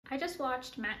just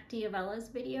watched Matt D'Avella's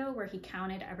video where he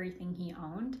counted everything he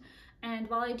owned, and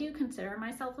while I do consider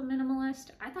myself a minimalist,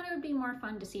 I thought it would be more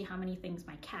fun to see how many things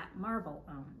my cat Mar-Vell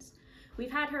owns. We've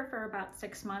had her for about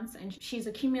 6 months and she's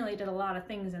accumulated a lot of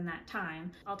things in that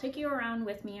time. I'll take you around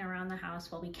with me around the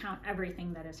house while we count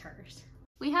everything that is hers.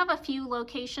 We have a few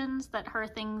locations that her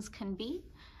things can be,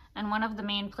 and one of the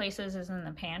main places is in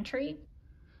the pantry.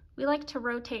 We like to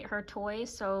rotate her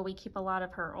toys, so we keep a lot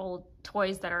of her old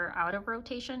toys that are out of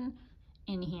rotation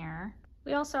in here.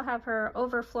 We also have her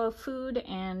overflow food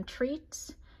and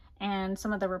treats, and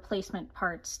some of the replacement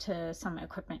parts to some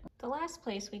equipment. The last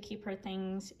place we keep her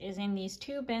things is in these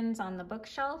 2 bins on the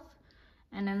bookshelf,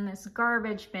 and in this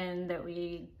garbage bin that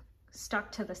we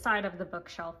stuck to the side of the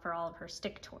bookshelf for all of her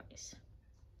stick toys.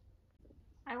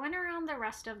 I went around the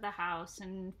rest of the house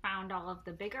and found all of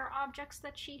the bigger objects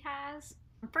that she has.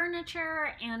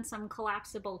 Furniture and some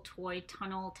collapsible toy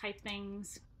tunnel type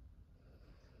things.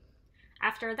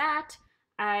 After that,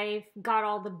 I got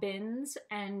all the bins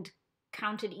and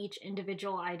counted each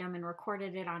individual item and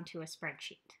recorded it onto a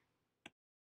spreadsheet.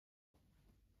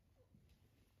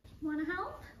 Want to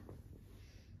help?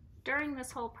 During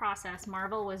this whole process,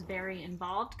 Mar-Vell was very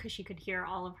involved because she could hear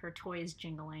all of her toys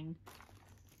jingling.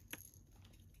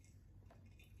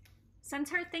 Since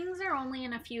her things are only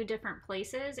in a few different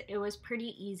places, it was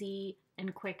pretty easy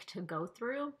and quick to go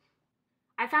through.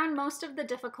 I found most of the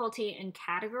difficulty in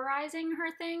categorizing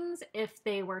her things, if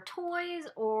they were toys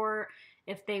or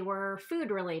if they were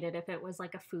food related, if it was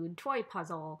like a food toy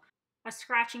puzzle. A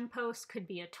scratching post could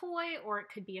be a toy or it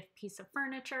could be a piece of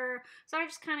furniture, so I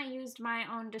just kind of used my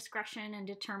own discretion in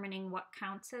determining what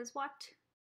counts as what.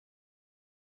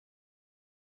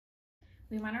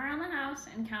 We went around the house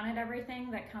and counted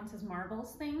everything that counts as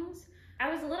Mar-Vell's things.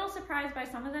 I was a little surprised by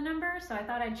some of the numbers, so I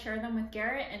thought I'd share them with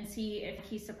Garrett and see if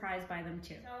he's surprised by them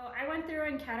too. So I went through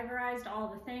and categorized all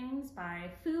the things by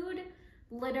food,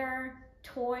 litter,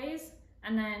 toys,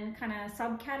 and then kind of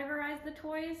subcategorized the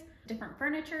toys. Different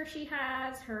furniture she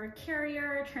has, her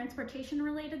carrier, transportation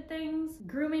related things,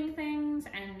 grooming things,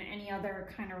 and any other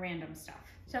kind of random stuff.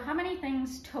 So how many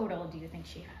things total do you think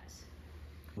she has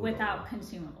without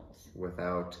consumables?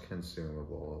 Without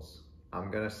consumables,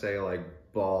 I'm gonna say like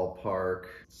ballpark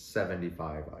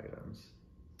 75 items.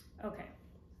 Okay,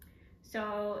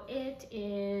 so it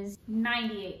is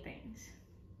 98 things.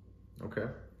 Okay,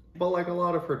 but like a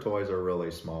lot of her toys are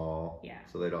really small, yeah,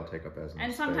 so they don't take up as much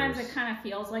and sometimes space. It kind of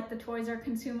feels like the toys are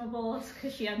consumables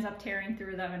because she ends up tearing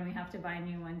through them and we have to buy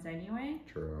new ones anyway.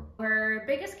 True. Her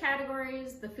biggest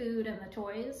categories, the food and the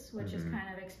toys, which is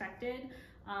kind of expected.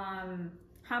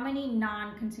 How many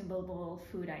non-consumable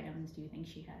food items do you think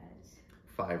she has?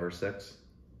 5 or 6.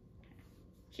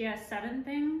 She has 7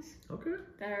 things. Okay.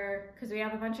 Because we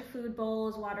have a bunch of food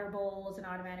bowls, water bowls, an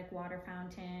automatic water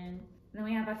fountain. And then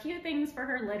we have a few things for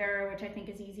her litter, which I think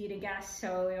is easy to guess,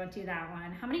 so we won't do that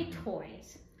one. How many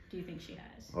toys do you think she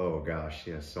has? Oh gosh,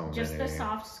 she has so many. Just the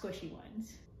soft, squishy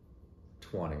ones.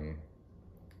 20.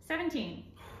 17.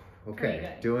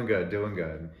 Okay, doing good, doing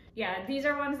good. Yeah, these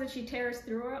are ones that she tears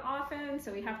through often,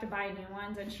 so we have to buy new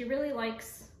ones, and she really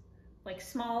likes like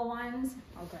small ones.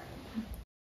 I'll grab them.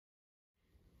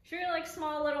 She really likes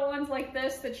small little ones like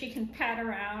this that she can pat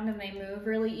around and they move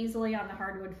really easily on the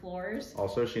hardwood floors.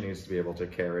 Also, she needs to be able to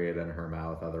carry it in her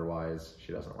mouth, otherwise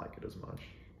she doesn't like it as much.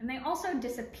 And they also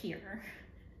disappear.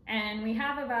 And we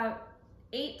have about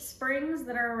 8 springs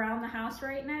that are around the house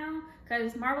right now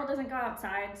because Mar-Vell doesn't go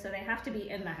outside, so they have to be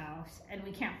in the house and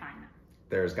we can't find them.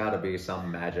 There's got to be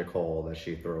some magic hole that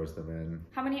she throws them in.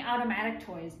 How many automatic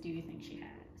toys do you think she has?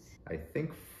 I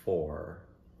think 4.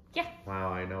 Yeah. Wow,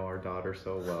 I know our daughter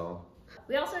so well.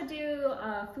 We also do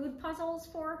food puzzles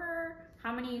for her.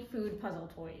 How many food puzzle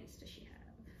toys does she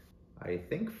have? I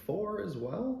think 4 as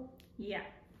well. Yeah.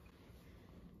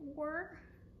 4.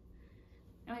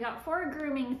 And we got 4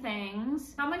 grooming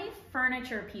things. How many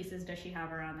furniture pieces does she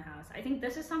have around the house? I think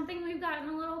this is something we've gotten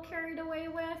a little carried away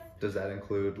with. Does that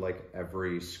include like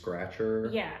every scratcher?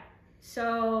 Yeah.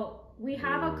 So we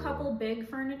have a couple big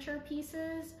furniture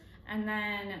pieces, and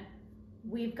then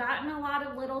we've gotten a lot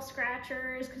of little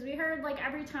scratchers because we heard like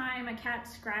every time a cat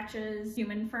scratches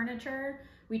human furniture,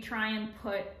 we try and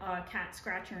put a cat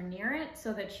scratcher near it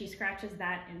so that she scratches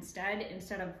that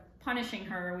instead of punishing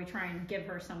her. We try and give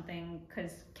her something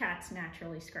because cats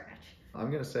naturally scratch. I'm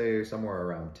gonna say somewhere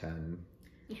around 10.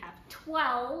 We have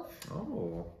 12.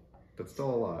 Oh, that's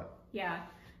still a lot. Yeah,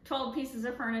 12 pieces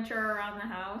of furniture around the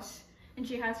house. And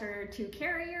she has her 2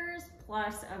 carriers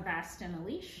plus a vest and a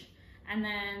leash. And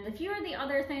then the few of the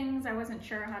other things I wasn't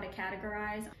sure how to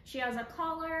categorize. She has a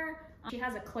collar, she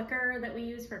has a clicker that we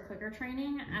use for clicker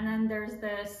training, and then there's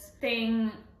this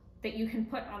thing that you can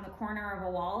put on the corner of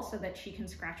a wall so that she can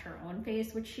scratch her own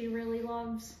face, which she really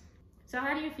loves. So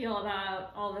how do you feel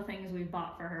about all the things we've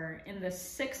bought for her in the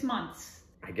 6 months?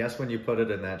 I guess when you put it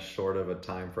in that short of a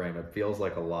time frame, it feels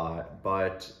like a lot,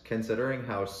 but considering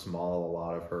how small a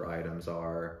lot of her items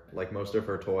are, like most of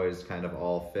her toys kind of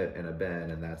all fit in a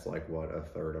bin, and that's like, what, a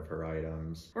third of her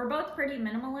items. We're both pretty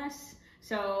minimalist,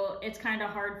 so it's kind of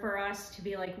hard for us to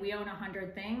be like, we own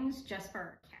 100 things just for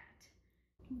our cat.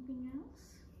 Anything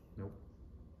else? Nope.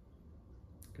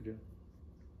 Could you?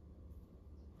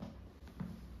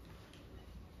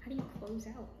 How do you close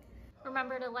out?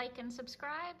 Remember to like and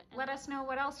subscribe. Let us know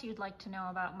what else you'd like to know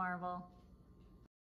about Mar-Vell.